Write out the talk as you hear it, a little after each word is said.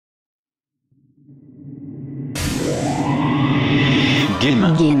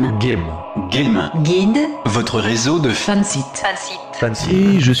Game. Guide. Votre réseau de Fansite.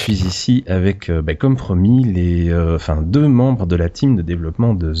 Et je suis ici avec, comme promis, deux membres de la team de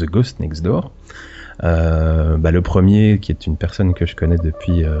développement de The Ghost Next Door. Le premier, qui est une personne que je connais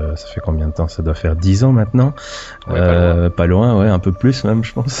depuis, ça fait combien de temps? Ça doit faire 10 ans maintenant. Pas loin, ouais, un peu plus même,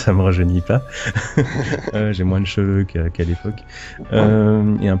 je pense, ça me rajeunit pas. J'ai moins de cheveux qu'à l'époque.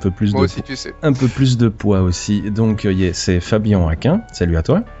 Et un peu plus aussi, tu sais. Un peu plus de poids aussi. Donc, c'est Fabien Aquin. Salut à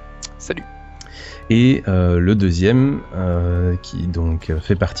toi. Salut. Et le deuxième, qui donc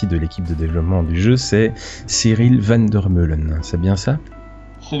fait partie de l'équipe de développement du jeu, c'est Cyril Van der Meulen. C'est bien ça?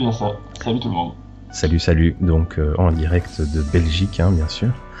 C'est bien ça. Salut tout le monde. Salut. Donc en direct de Belgique, bien sûr.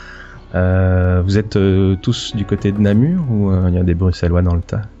 Vous êtes tous du côté de Namur ou il y a des Bruxellois dans le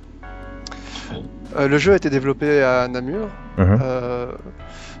tas? Le jeu a été développé à Namur. Uh-huh.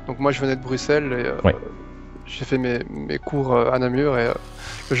 Donc moi je venais de Bruxelles et j'ai fait mes cours à Namur et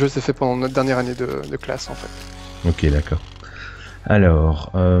le jeu s'est fait pendant notre dernière année de classe en fait. Ok, d'accord.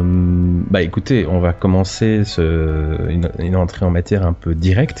 Alors, écoutez, on va commencer une entrée en matière un peu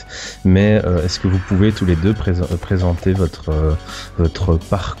directe, mais est-ce que vous pouvez tous les deux présenter votre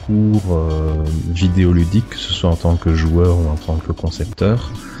parcours vidéoludique, que ce soit en tant que joueur ou en tant que concepteur,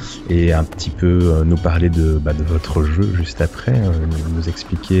 et un petit peu nous parler de votre jeu juste après, nous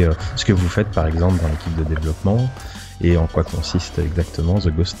expliquer ce que vous faites par exemple dans l'équipe de développement et en quoi consiste exactement The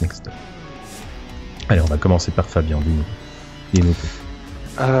Ghost Next Door. Allez, on va commencer par Fabien, dis-nous.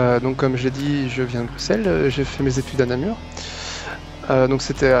 Donc comme je l'ai dit, je viens de Bruxelles, j'ai fait mes études à Namur. Donc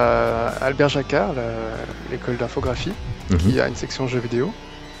c'était à Albert Jacquard, l'école d'infographie, qui a une section jeux vidéo.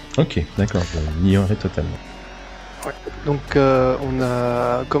 Ok, d'accord, je l'ignorais totalement. Ouais. Donc on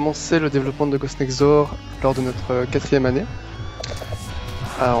a commencé le développement de Ghost Next Door lors de notre 4e année.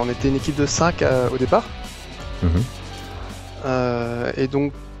 On était une équipe de 5 au départ. Et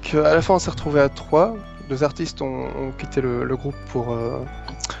donc à la fin on s'est retrouvé à 3. 2 artistes ont quitté le groupe pour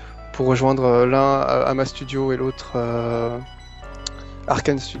rejoindre l'un Ama Studio et l'autre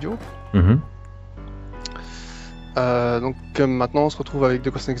Arkane Studio. Donc maintenant on se retrouve avec The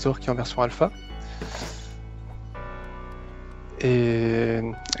Ghost Next Door qui est en version alpha. Et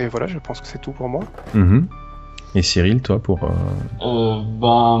voilà, je pense que c'est tout pour moi. Et Cyril, toi pour...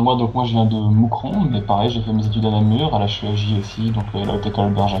 Moi je viens de Moucron, mais pareil j'ai fait mes études à Namur, à la HEJ aussi, donc la haute école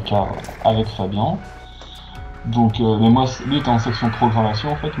Albert Jacquard avec Fabien. Donc, mais moi, lui était en section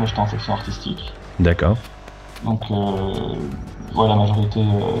programmation en fait, moi j'étais en section artistique. D'accord. Donc, la majorité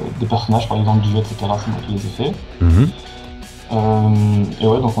des personnages, par exemple du jeu, etc., c'est moi qui les ai fait.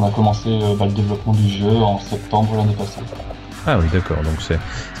 Donc on a commencé le développement du jeu en septembre l'année passée. Ah oui, d'accord, donc ça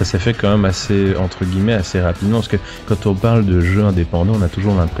s'est fait quand même assez, entre guillemets, assez rapidement, parce que quand on parle de jeux indépendants, on a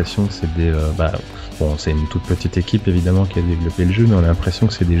toujours l'impression que c'est des... c'est une toute petite équipe évidemment qui a développé le jeu, mais on a l'impression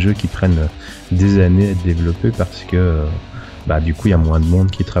que c'est des jeux qui prennent des années à être développés parce que du coup il y a moins de monde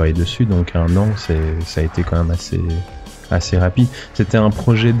qui travaille dessus, donc 1 an ça a été quand même assez rapide. C'était un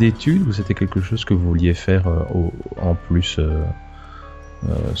projet d'études ou c'était quelque chose que vous vouliez faire en plus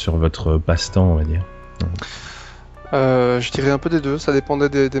sur votre passe-temps, on va dire? Je dirais un peu des deux, ça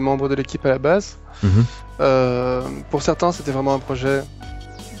dépendait des membres de l'équipe à la base. Pour certains c'était vraiment un projet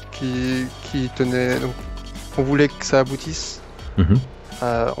qui tenait, donc on voulait que ça aboutisse,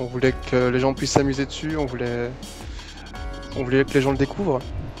 on voulait que les gens puissent s'amuser dessus, on voulait que les gens le découvrent.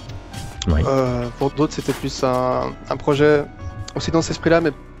 Pour d'autres c'était plus un projet aussi dans cet esprit là,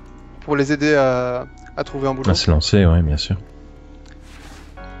 mais pour les aider à trouver un boulot. À se lancer, ouais, bien sûr.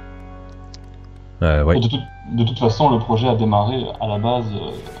 De toute façon, le projet a démarré à la base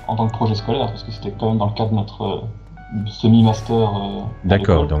en tant que projet scolaire, parce que c'était quand même dans le cadre de notre semi-master.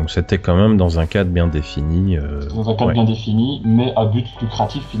 D'accord, donc c'était quand même dans un cadre bien défini. Dans un cadre bien défini, mais à but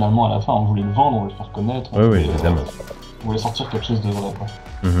lucratif finalement à la fin. On voulait le vendre, on voulait le faire connaître. Oui, évidemment. On voulait sortir quelque chose de vrai, quoi.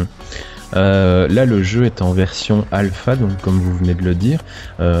 Là, le jeu est en version alpha, donc comme vous venez de le dire.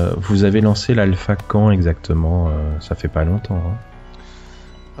 Vous avez lancé l'alpha quand exactement? Ça fait pas longtemps,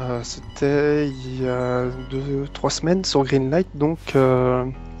 C'était il y a 2-3 semaines sur Greenlight, donc...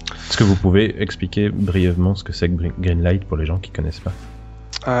 Est-ce que vous pouvez expliquer brièvement ce que c'est que Greenlight pour les gens qui connaissent pas?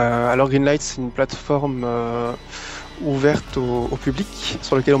 Alors Greenlight, c'est une plateforme ouverte au public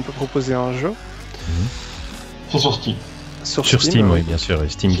sur laquelle on peut proposer un jeu. C'est sur Steam. Sur Steam, oui, bien sûr,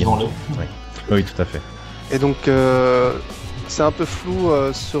 Steam Game. Oui, tout à fait. Et donc c'est un peu flou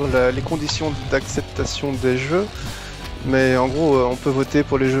sur les conditions d'acceptation des jeux. Mais en gros, on peut voter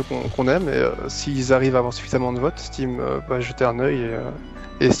pour les jeux qu'on aime, et s'ils arrivent à avoir suffisamment de votes, Steam va jeter un œil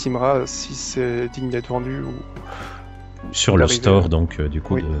et estimera si c'est digne d'être vendu ou... Sur le store, donc, du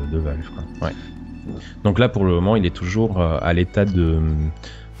coup, de Valve, quoi. Ouais. Donc là, pour le moment, il est toujours à l'état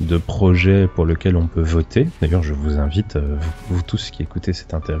de projet pour lequel on peut voter. D'ailleurs, je vous invite, vous tous qui écoutez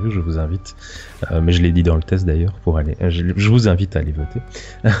cette interview, je vous invite, mais je l'ai dit dans le test d'ailleurs, pour aller, je vous invite à aller voter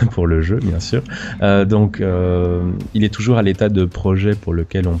pour le jeu, bien sûr. Donc, il est toujours à l'état de projet pour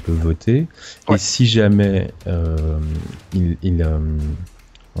lequel on peut voter. Ouais. Et si jamais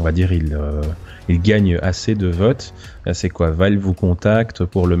on va dire, il gagne assez de votes, c'est quoi? Valve vous contacte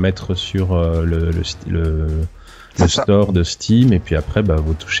pour le mettre sur le store de Steam, et puis après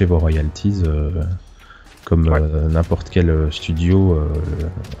vous touchez vos royalties comme n'importe quel studio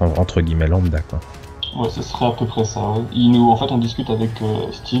entre guillemets lambda, quoi. Ouais, ce serait à peu près ça. Ouais. En fait, on discute avec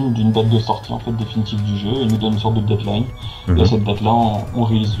Steam d'une date de sortie en fait définitive du jeu, et ils nous donnent une sorte de deadline. Et à cette date-là, on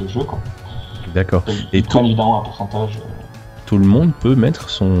réalise le jeu, quoi. D'accord. Et tout évidemment un pourcentage. Tout le monde peut mettre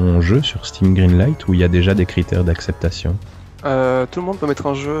son jeu sur Steam Greenlight, ou il y a déjà des critères d'acceptation? Tout le monde peut mettre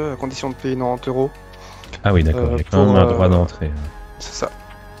un jeu à condition de payer 90 €. Ah oui, d'accord, il y a quand même un droit d'entrée. C'est ça.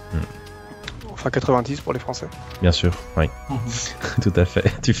 Enfin 90 pour les Français. Bien sûr, oui. Tout à fait,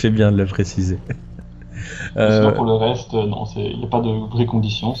 tu fais bien de le préciser. Sinon pour le reste, non, il n'y a pas de vraies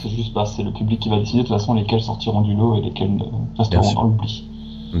conditions, c'est juste c'est le public qui va décider de toute façon lesquels sortiront du lot et lesquels resteront dans l'oubli.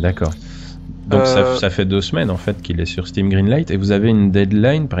 D'accord. Donc ça fait 2 semaines en fait qu'il est sur Steam Greenlight, et vous avez une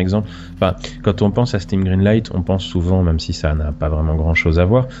deadline par exemple. Enfin, quand on pense à Steam Greenlight, on pense souvent, même si ça n'a pas vraiment grand chose à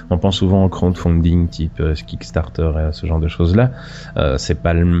voir, on pense souvent au crowdfunding type Kickstarter et ce genre de choses là. C'est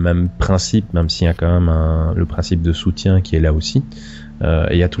pas le même principe, même s'il y a quand même le principe de soutien qui est là aussi.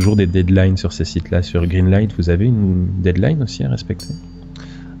 Et il y a toujours des deadlines sur ces sites là. Sur Greenlight, vous avez une deadline aussi à respecter?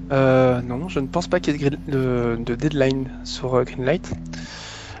 Non, je ne pense pas qu'il y ait de deadline sur Greenlight.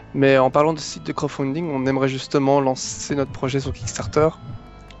 Mais en parlant de site de crowdfunding, on aimerait justement lancer notre projet sur Kickstarter.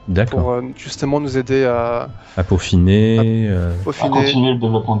 D'accord. Pour justement nous aider à peaufiner, à continuer le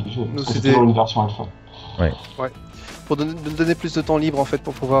développement du jeu. C'est toujours une version alpha. Ouais. Pour nous donner plus de temps libre en fait,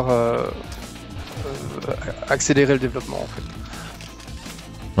 pour pouvoir accélérer le développement en fait.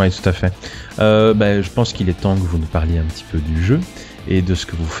 Oui, tout à fait. Je pense qu'il est temps que vous nous parliez un petit peu du jeu et de ce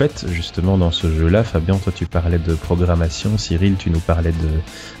que vous faites justement dans ce jeu-là. Fabien, toi tu parlais de programmation, Cyril tu nous parlais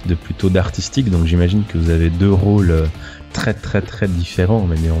de plutôt d'artistique, donc j'imagine que vous avez 2 rôles très très très différents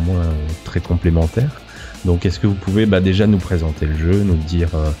mais néanmoins très complémentaires. Donc est-ce que vous pouvez déjà nous présenter le jeu, nous dire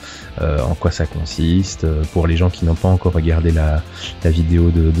en quoi ça consiste, pour les gens qui n'ont pas encore regardé la vidéo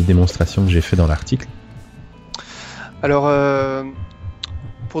de démonstration que j'ai fait dans l'article? Alors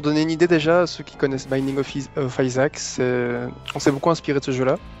pour donner une idée déjà, ceux qui connaissent Binding of Isaac, on s'est beaucoup inspiré de ce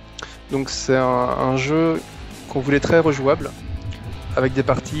jeu-là. Donc c'est un jeu qu'on voulait très rejouable, avec des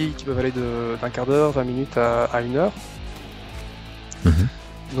parties qui peuvent aller d'un quart d'heure, 20 minutes à 1 heure.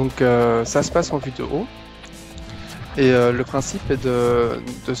 Donc ça se passe en vue de haut. Et le principe est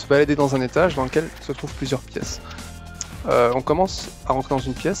de se balader dans un étage dans lequel se trouvent plusieurs pièces. On commence à rentrer dans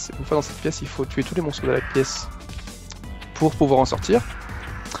une pièce. Une fois dans cette pièce, il faut tuer tous les monstres de la pièce pour pouvoir en sortir.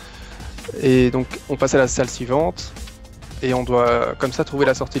 Et donc on passe à la salle suivante et on doit comme ça trouver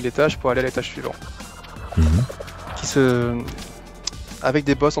la sortie de l'étage pour aller à l'étage suivant. Avec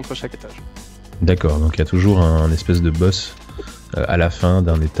des boss entre chaque étage. D'accord, donc il y a toujours un espèce de boss à la fin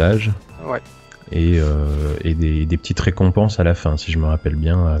d'un étage. Ouais. Et des petites récompenses à la fin, si je me rappelle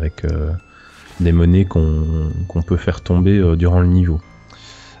bien, avec des monnaies qu'on peut faire tomber durant le niveau.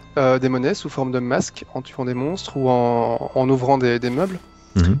 Des monnaies sous forme de masques en tuant des monstres ou en ouvrant des meubles.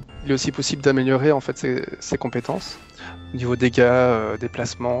 Il est aussi possible d'améliorer en fait ses compétences au niveau dégâts,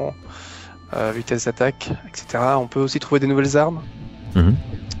 déplacement, vitesse d'attaque, etc. On peut aussi trouver des nouvelles armes.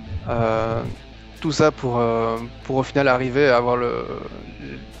 Tout ça pour au final arriver à avoir le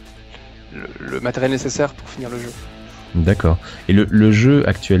matériel nécessaire pour finir le jeu. D'accord. Et le jeu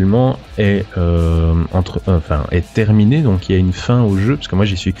actuellement est est terminé, donc il y a une fin au jeu, parce que moi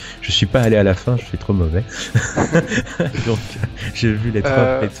je suis pas allé à la fin, je suis trop mauvais. Donc j'ai vu les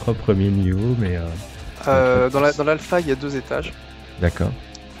 3 premiers niveaux, mais dans l'alpha il y a 2 étages. D'accord.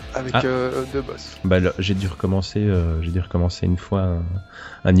 Avec 2 boss. Là, j'ai dû recommencer une fois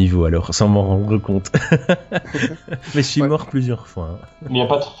un niveau alors, sans m'en rendre compte. Mais je suis mort plusieurs fois. Mais il n'y a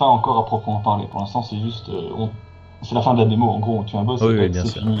pas de fin encore à proprement parler. Pour l'instant, c'est juste c'est la fin de la démo. En gros, on tue un boss,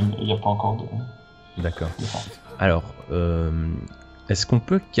 c'est fini. Il n'y a pas encore de. D'accord. Alors, est-ce qu'on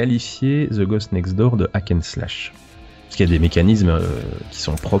peut qualifier The Ghost Next Door de hack and slash? Parce qu'il y a des mécanismes qui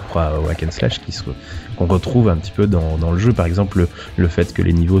sont propres au hack and slash qu'on retrouve un petit peu dans le jeu. Par exemple, le fait que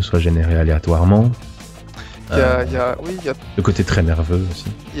les niveaux soient générés aléatoirement. Il y a le côté très nerveux aussi.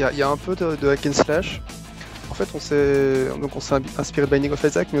 Il y a un peu de hack and slash. En fait, on s'est inspiré de Binding of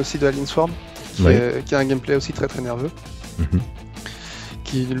Isaac, mais aussi de Alien Swarm, qui a un gameplay aussi très très nerveux.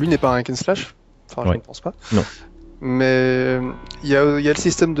 Qui lui n'est pas un hack and slash. Enfin, je ne pense pas. Non. Mais il y a le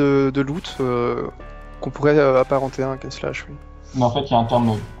système de loot qu'on pourrait apparenter à un hack and slash, oui. Mais en fait, il y a un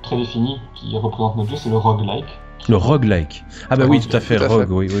terme très défini qui représente notre jeu, c'est le roguelike. Le roguelike. Ah bah oui, tout à fait, rogue,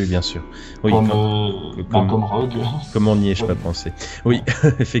 oui, bien sûr. Oui, comme rogue. Comment n'y ai-je pas pensé? Oui,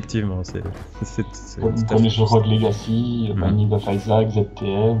 effectivement, c'est comme les jeux Rogue Legacy, Binding of Isaac,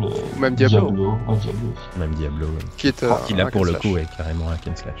 ZTL, même Diablo. Aussi. Même Diablo, oui. Qui est qui là pour le coup est carrément un hack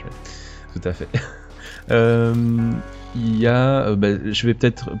and slash, oui. Tout à fait. Il y a, je vais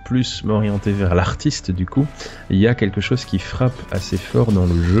peut-être plus m'orienter vers l'artiste du coup. Il y a quelque chose qui frappe assez fort dans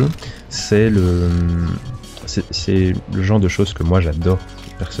le jeu, c'est le genre de choses que moi j'adore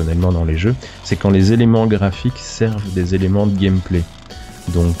personnellement dans les jeux, c'est quand les éléments graphiques servent des éléments de gameplay.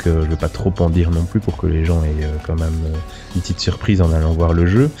 Donc je vais pas trop en dire non plus pour que les gens aient quand même une petite surprise en allant voir le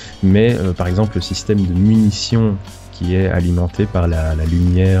jeu, mais par exemple le système de munitions qui est alimenté par la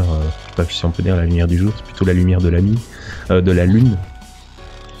lumière, je sais pas si on peut dire la lumière du jour, c'est plutôt la lumière de la nuit, de la lune,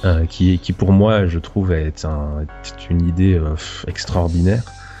 qui pour moi je trouve est une idée extraordinaire.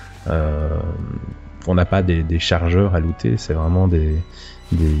 On n'a pas des chargeurs à looter, c'est vraiment des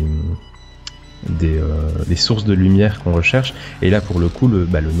sources de lumière qu'on recherche. Et là pour le coup le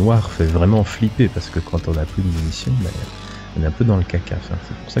noir fait vraiment flipper parce que quand on n'a plus de munitions, on est un peu dans le caca. Enfin,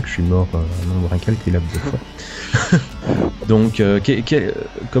 c'est pour ça que je suis mort un nombre incalculable de fois. Donc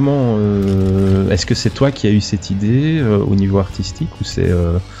comment est-ce que c'est toi qui as eu cette idée au niveau artistique ou c'est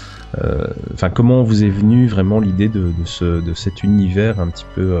comment vous est venue vraiment l'idée de cet univers un petit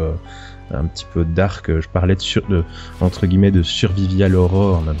peu dark? Je parlais entre guillemets de survival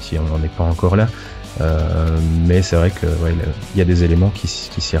horror, même si on n'en est pas encore là, mais c'est vrai que il y a des éléments qui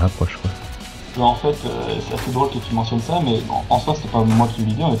s'y rapprochent, quoi. En fait, c'est assez drôle que tu mentionnes ça, mais en soi, c'était pas moi qui ai eu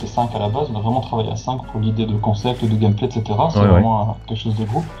l'idée, on était 5 à la base, on a vraiment travaillé à 5 pour l'idée de concept, de gameplay, etc. C'est vraiment quelque chose de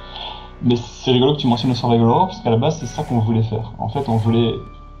groupe. Mais c'est rigolo que tu mentionnes le survival horror, parce qu'à la base, c'est ça qu'on voulait faire. En fait, on voulait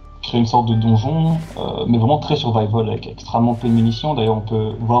créer une sorte de donjon, mais vraiment très survival, avec extrêmement peu de munitions. D'ailleurs, on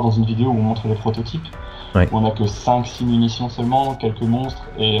peut voir dans une vidéo où on montre les prototypes, où on a que 5-6 munitions seulement, quelques monstres,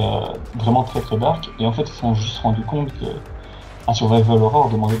 et vraiment très très dark. Et en fait, ils se sont juste rendus compte que un survival horror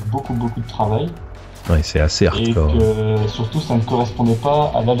demandait beaucoup de travail. Ouais, c'est assez hardcore. Et que surtout ça ne correspondait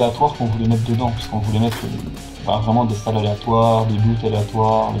pas à l'aléatoire qu'on voulait mettre dedans, puisqu'on voulait mettre vraiment des salles aléatoires, des loots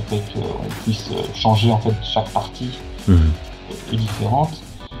aléatoires, le fait qu'on puisse changer en fait chaque partie est différente.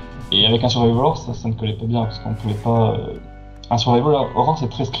 Et avec un survival horror, ça ne collait pas bien, parce qu'on pouvait pas. Un survival horror, c'est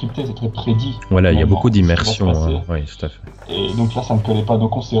très scripté, c'est très prédit. Voilà, il y a beaucoup d'immersion. Oui, tout à fait. Et donc là, ça ne collait pas.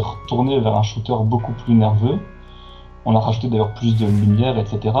 Donc on s'est retourné vers un shooter beaucoup plus nerveux. On a rajouté d'ailleurs plus de lumière,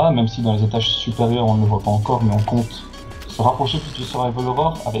 etc. Même si dans les étages supérieurs on ne le voit pas encore, mais on compte se rapprocher plus du survival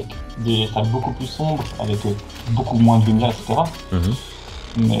horror avec des salles beaucoup plus sombres, avec beaucoup moins de lumière, etc.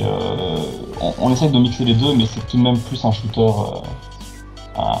 Mais on essaie de mixer les deux, mais c'est tout de même plus un shooter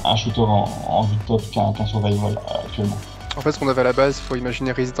en vue top qu'un survival actuellement. En fait, ce qu'on avait à la base, il faut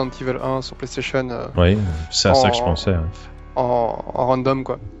imaginer Resident Evil 1 sur PlayStation. Oui, c'est à ça que je pensais. En random,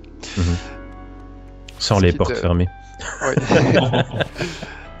 quoi. Sans les portes fermées. Oui.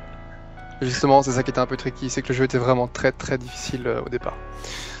 Justement, c'est ça qui était un peu tricky, c'est que le jeu était vraiment très très difficile au départ.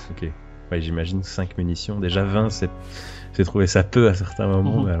 Ok. Ouais, j'imagine 5 munitions. Déjà 20, j'ai trouvé ça peu à certains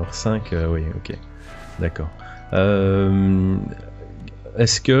moments, mais alors 5, oui, ok. D'accord.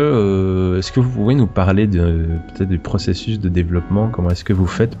 Est-ce que vous pouvez nous parler peut-être du processus de développement? Comment est-ce que vous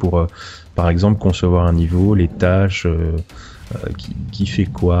faites pour, par exemple, concevoir un niveau, les tâches, qui fait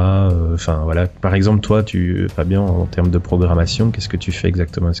quoi? Enfin voilà. Par exemple, toi, Fabien, en termes de programmation, qu'est-ce que tu fais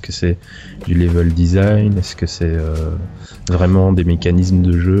exactement? Est-ce que c'est du level design? Est-ce que c'est vraiment des mécanismes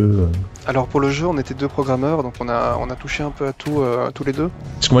de jeu? Alors pour le jeu, on était 2 programmeurs, donc on a touché un peu à tout tous les deux.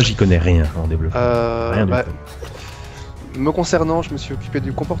 Parce que moi, j'y connais rien en développement. Rien du tout. Me concernant, je me suis occupé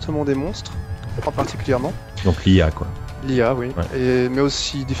du comportement des monstres, en particulièrement. Donc l'IA, quoi. L'IA, oui. Ouais. Mais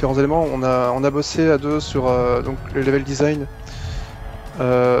aussi différents éléments. On a bossé à 2 sur donc le level design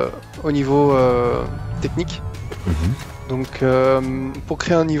au niveau technique. Donc pour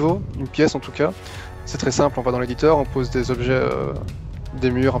créer un niveau, une pièce en tout cas, c'est très simple. On va dans l'éditeur, on pose des objets,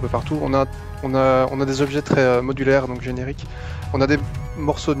 des murs un peu partout. On a des objets très modulaires, donc génériques. On a des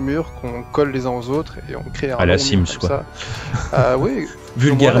morceaux de murs qu'on colle les uns aux autres et on crée un à la Sims, quoi. Oui.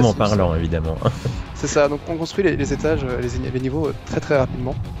 Vulgairement parlant, évidemment. C'est ça, donc on construit les étages, les niveaux très très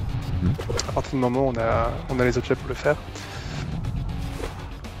rapidement. À partir du moment où on a les objets pour le faire.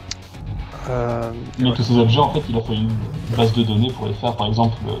 Mais tous ces objets, en fait, il a fallu une base de données pour les faire. Par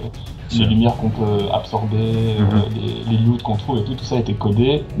exemple, les lumières qu'on peut absorber, les loots qu'on trouve et tout ça a été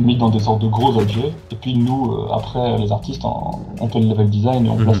codé, mis dans des sortes de gros objets. Et puis nous, après, les artistes, on fait le level design et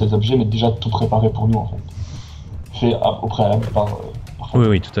on place les objets, mais déjà tout préparé pour nous, en fait. Fait au préalable par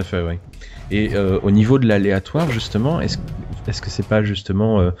Oui, tout à fait, oui. Et au niveau de l'aléatoire, justement, est-ce que c'est pas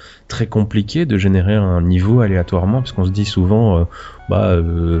justement très compliqué de générer un niveau aléatoirement? Parce qu'on se dit souvent,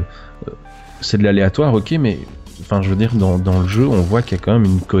 c'est de l'aléatoire, ok, mais enfin, je veux dire, dans le jeu, on voit qu'il y a quand même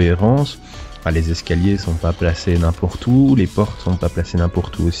une cohérence. Enfin, les escaliers sont pas placés n'importe où, les portes sont pas placées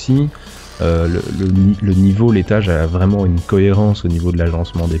n'importe où aussi. Le niveau, l'étage a vraiment une cohérence au niveau de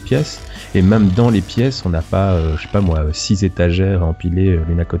l'agencement des pièces. Et même dans les pièces, on n'a pas, 6 étagères empilées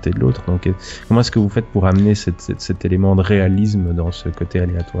l'une à côté de l'autre. Donc, comment est-ce que vous faites pour amener cet élément de réalisme dans ce côté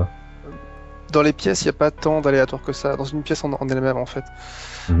aléatoire? Dans les pièces, il n'y a pas tant d'aléatoire que ça. Dans une pièce en elle-même, en fait.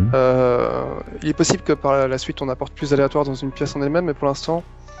 Il est possible que par la suite, on apporte plus d'aléatoire dans une pièce en elle-même, mais pour l'instant,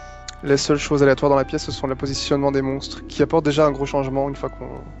 les seules choses aléatoires dans la pièce, ce sont le positionnement des monstres, qui apporte déjà un gros changement une fois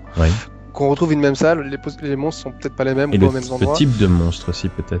qu'on retrouve une même salle. Les monstres sont peut-être pas les mêmes ou pas aux mêmes endroits. Le type de monstre aussi,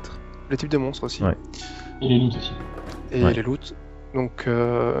 peut-être. Les types de monstres aussi. Ouais. Et les loots aussi. Et les loots. Donc,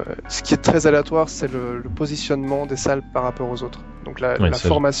 ce qui est très aléatoire, c'est le positionnement des salles par rapport aux autres. Donc, la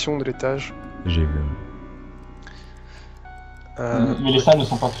formation de l'étage. J'ai vu. Mais les salles ne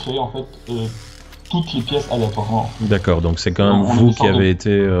sont pas créées, en fait, toutes les pièces aléatoirement. D'accord, donc c'est quand même vous qui avez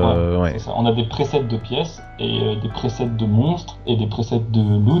été... C'est ça. On a des presets de pièces, et des presets de monstres, et des presets de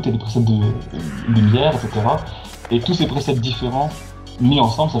loot, et des presets de lumière, etc. Et tous ces presets différents, mis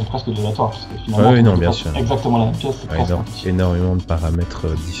ensemble, ça fait presque de l'aléatoire, parce que finalement, bien sûr. Exactement la même pièce, c'est énormément de paramètres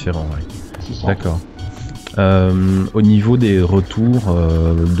différents. C'est ça. D'accord. Au niveau des retours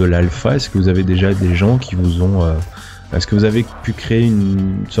de l'alpha, est-ce que vous avez déjà des gens qui vous ont... est-ce que vous avez pu créer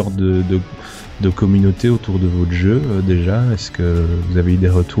une sorte de communauté autour de votre jeu déjà? Est-ce que vous avez eu des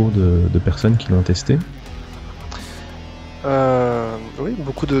retours de personnes qui l'ont testé? Oui,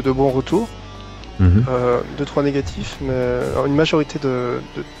 beaucoup de bons retours. 2-3 négatifs, mais une majorité de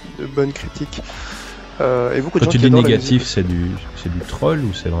bonnes critiques. Et beaucoup de gens tu qui dis adorent négatif, c'est du troll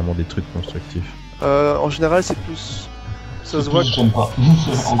ou c'est vraiment des trucs constructifs? En général, c'est plus... Ça se voit que... J'aime pas.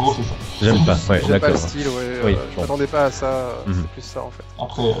 En gros, c'est ça. J'aime pas, ouais, J'aime d'accord. pas le style, je m'attendais pas à ça, c'est plus ça en fait.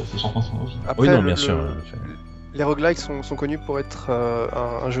 Après, c'est chacun son avis. Après, oui, non, bien sûr. Les roguelikes sont connus pour être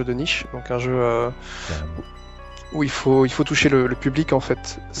un jeu de niche, donc un jeu où il faut toucher le public en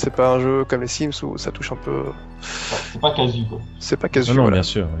fait. C'est pas un jeu comme les Sims où ça touche un peu... C'est pas casu quoi. C'est pas casu, Non, bien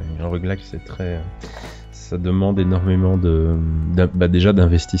sûr. Un roguelike, c'est très... Ça demande énormément déjà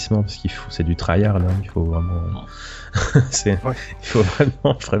d'investissement parce c'est du tryhard là. Il faut vraiment, il faut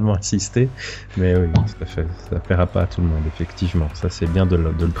vraiment insister. Mais oui, tout à fait, ça plaira pas à tout le monde effectivement. Ça c'est bien de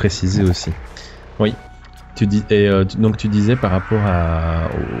le préciser aussi. Oui. Donc tu disais par rapport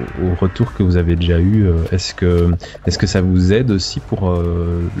au retour que vous avez déjà eu, est-ce que ça vous aide aussi pour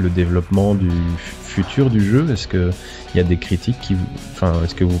le développement du futur du jeu? Est-ce que il y a des critiques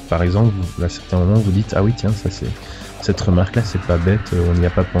est-ce que vous, par exemple, à certains moments vous dites ah oui tiens ça c'est cette remarque là c'est pas bête, on n'y a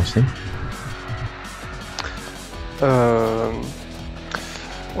pas pensé? On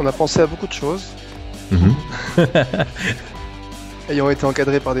a pensé à beaucoup de choses. Ayant été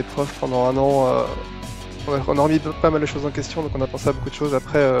encadré par des profs pendant un an. On a remis pas mal de choses en question, donc on a pensé à beaucoup de choses.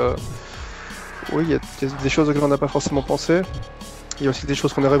 Après, oui, il y a des choses auxquelles on n'a pas forcément pensé. Il y a aussi des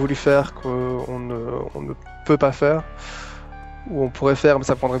choses qu'on aurait voulu faire qu'on ne peut pas faire, ou on pourrait faire, mais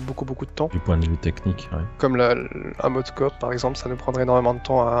ça prendrait beaucoup de temps. Du point de vue technique, ouais. Comme un mode coop, par exemple, ça nous prendrait énormément de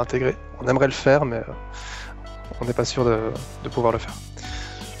temps à intégrer. On aimerait le faire, mais on n'est pas sûr de pouvoir le faire.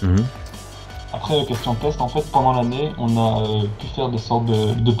 Après, question test, en fait, pendant l'année, on a pu faire des sortes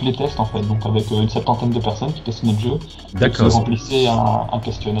de playtests, en fait, donc avec une 70aine de personnes qui testaient notre jeu, qui remplissaient un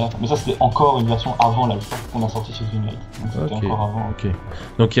questionnaire. Mais ça, c'était encore une version avant l'alpha qu'on a sorti chez Greenlight. Donc c'était encore avant. Ok.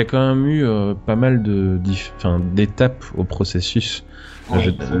 Donc il y a quand même eu pas mal d'étapes au processus.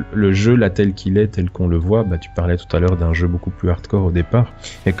 Le jeu, là, tel qu'il est, tel qu'on le voit, tu parlais tout à l'heure d'un jeu beaucoup plus hardcore au départ.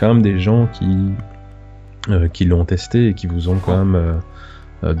 Il y a quand même des gens qui l'ont testé et qui vous ont quand même...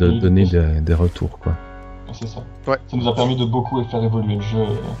 donner des retours quoi. C'est ça. Ouais. Ça nous a permis de beaucoup faire évoluer le jeu,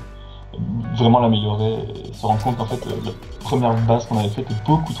 vraiment l'améliorer et se rendre compte qu'en fait la première base qu'on avait faite est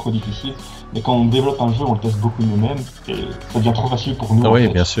beaucoup trop difficile. Mais quand on développe un jeu, on le teste beaucoup nous-mêmes et ça devient trop facile pour nous. Oui,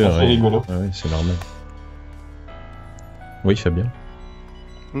 bien sûr. C'est rigolo. Oui, c'est normal. Oui, Fabien.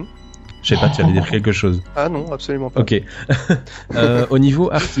 Je sais pas, tu allais dire quelque chose. Ah non, absolument pas. Ok. Au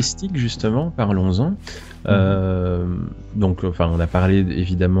niveau artistique, justement, parlons-en. Donc, on a parlé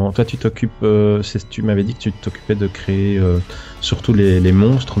évidemment. Toi, tu t'occupes. Tu m'avais dit que tu t'occupais de créer surtout les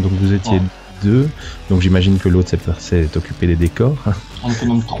monstres. Donc, vous étiez 2, donc j'imagine que l'autre s'est occupé des décors. On était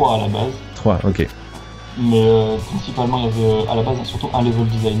même 3 à la base. 3, ok. Mais principalement, il y avait à la base surtout un level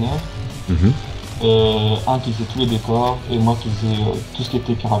designer, un qui faisait tous les décors, et moi qui faisais tout ce qui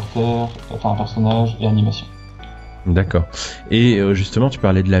était caractère, enfin personnage et animation. D'accord. Et justement, tu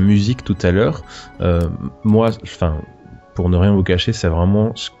parlais de la musique tout à l'heure. Moi, enfin, pour ne rien vous cacher, c'est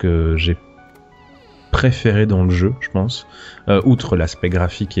vraiment ce que j'ai préféré dans le jeu, je pense. Outre l'aspect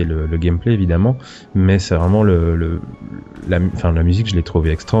graphique et le gameplay, évidemment, mais c'est vraiment la musique, je l'ai trouvée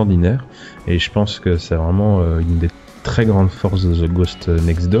extraordinaire. Et je pense que c'est vraiment une des très grandes forces de The Ghost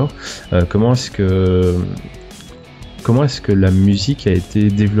Next Door. Comment est-ce que la musique a été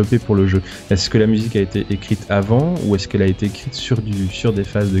développée pour le jeu? Est-ce que la musique a été écrite avant ou est-ce qu'elle a été écrite sur des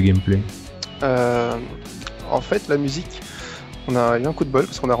phases de gameplay? En fait, la musique, on a eu un coup de bol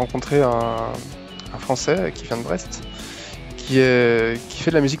parce qu'on a rencontré un Français qui vient de Brest, qui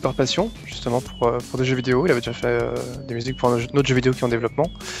fait de la musique par passion, justement pour des jeux vidéo. Il avait déjà fait des musiques pour notre jeu vidéo qui est en développement,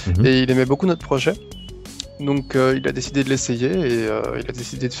 et il aimait beaucoup notre projet. Donc il a décidé de l'essayer et il a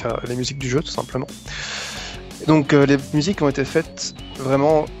décidé de faire les musiques du jeu, tout simplement. Donc les musiques ont été faites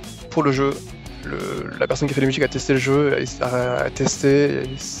vraiment pour le jeu. La personne qui a fait les musiques a testé le jeu, a testé,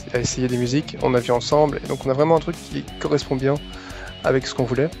 a essayé des musiques, on a vu ensemble, et donc on a vraiment un truc qui correspond bien avec ce qu'on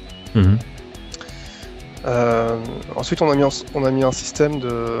voulait. Ensuite on a mis un système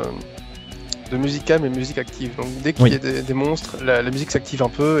de musique calme et musique active. Donc dès qu'il y a des monstres, la musique s'active un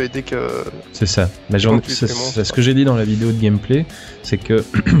peu, et dès que... C'est ça. C'est ce que j'ai dit dans la vidéo de gameplay, c'est que...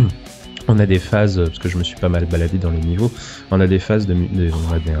 On a des phases, parce que je me suis pas mal baladé dans les niveaux, on a des phases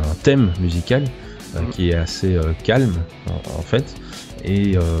on a un thème musical qui est assez calme en fait,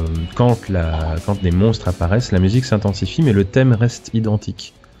 et quand des monstres apparaissent, la musique s'intensifie mais le thème reste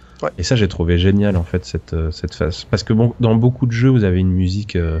identique. Ouais. Et ça j'ai trouvé génial en fait cette phase, parce que bon, dans beaucoup de jeux vous avez une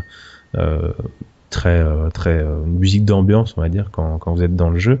musique très une musique d'ambiance, on va dire, quand vous êtes dans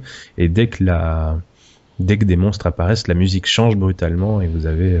le jeu, et dès que des monstres apparaissent, la musique change brutalement et vous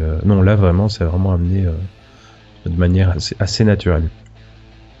avez... Non, là vraiment, c'est vraiment amené de manière assez naturelle.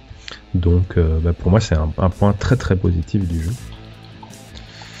 Donc pour moi, c'est un point très très positif du jeu.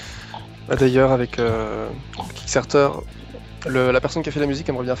 D'ailleurs, avec Kickstarter, la personne qui a fait la musique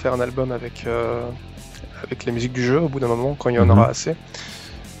aimerait bien faire un album avec les musiques du jeu au bout d'un moment, quand il y en aura assez.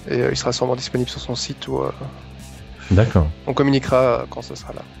 Et il sera sûrement disponible sur son site ou... D'accord. On communiquera quand ce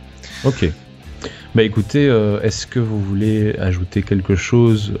sera là. Ok. Bah écoutez, est-ce que vous voulez ajouter quelque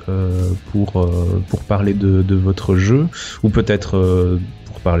chose pour parler de votre jeu, ou peut-être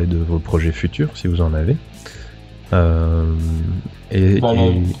pour parler de vos projets futurs, si vous en avez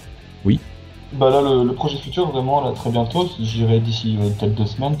Oui. Bah là, le projet futur, vraiment, là, très bientôt, je dirais d'ici peut-être 2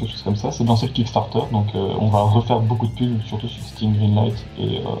 semaines, quelque chose comme ça, c'est lancer le Kickstarter. Donc on va refaire beaucoup de pubs, surtout sur Steam Greenlight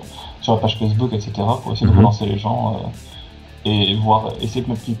et sur la page Facebook, etc., pour essayer de relancer les gens et essayer que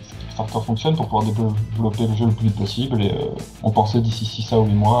notre Kickstarter fonctionne pour pouvoir développer le jeu le plus vite possible. Et on pensait d'ici 6 à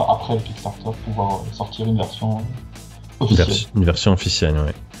 8 mois, après le Kickstarter, pouvoir sortir une version officielle. Une version officielle,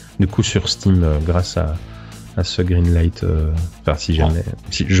 oui. Du coup, sur Steam, grâce à ce Greenlight, enfin si jamais,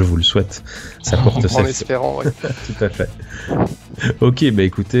 si je vous le souhaite, ça porte ses... En espérant, oui. Tout à fait. Ok, bah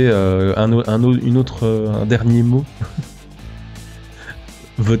écoutez, un dernier mot.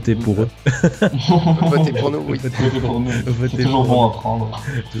 Votez pour eux. Votez pour nous, oui. Votez pour nous. C'est toujours bon à prendre.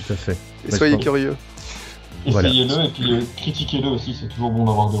 Tout à fait. Et soyez curieux. Essayez-le, et puis critiquez-le aussi, c'est toujours bon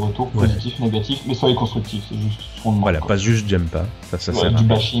d'avoir des retours positifs, négatifs, mais soyez constructifs, c'est juste ce qu'on demande. Voilà, pas juste j'aime pas. Ça sert du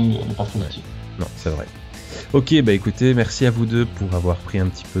bashing, mais pas positif. Non, c'est vrai. Ok, bah écoutez, merci à vous deux pour avoir pris un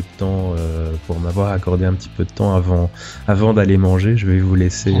petit peu de temps, pour m'avoir accordé un petit peu de temps avant d'aller manger. Je vais vous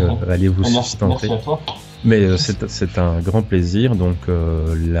laisser aller vous sustenter. Merci à toi. Mais c'est un grand plaisir. Donc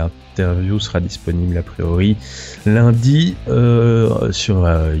l'interview sera disponible a priori lundi sur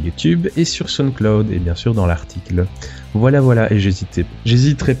YouTube et sur SoundCloud, et bien sûr dans l'article. Voilà, et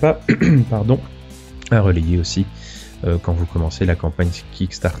j'hésiterai pas à relayer aussi quand vous commencez la campagne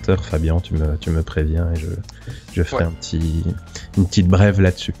Kickstarter. Fabien, tu me préviens et je ferai une petite brève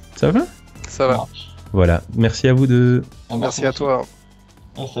là-dessus. Ça va ? Ça va. Voilà, merci à vous deux. Merci à toi.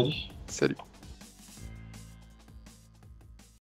 Salut. Salut.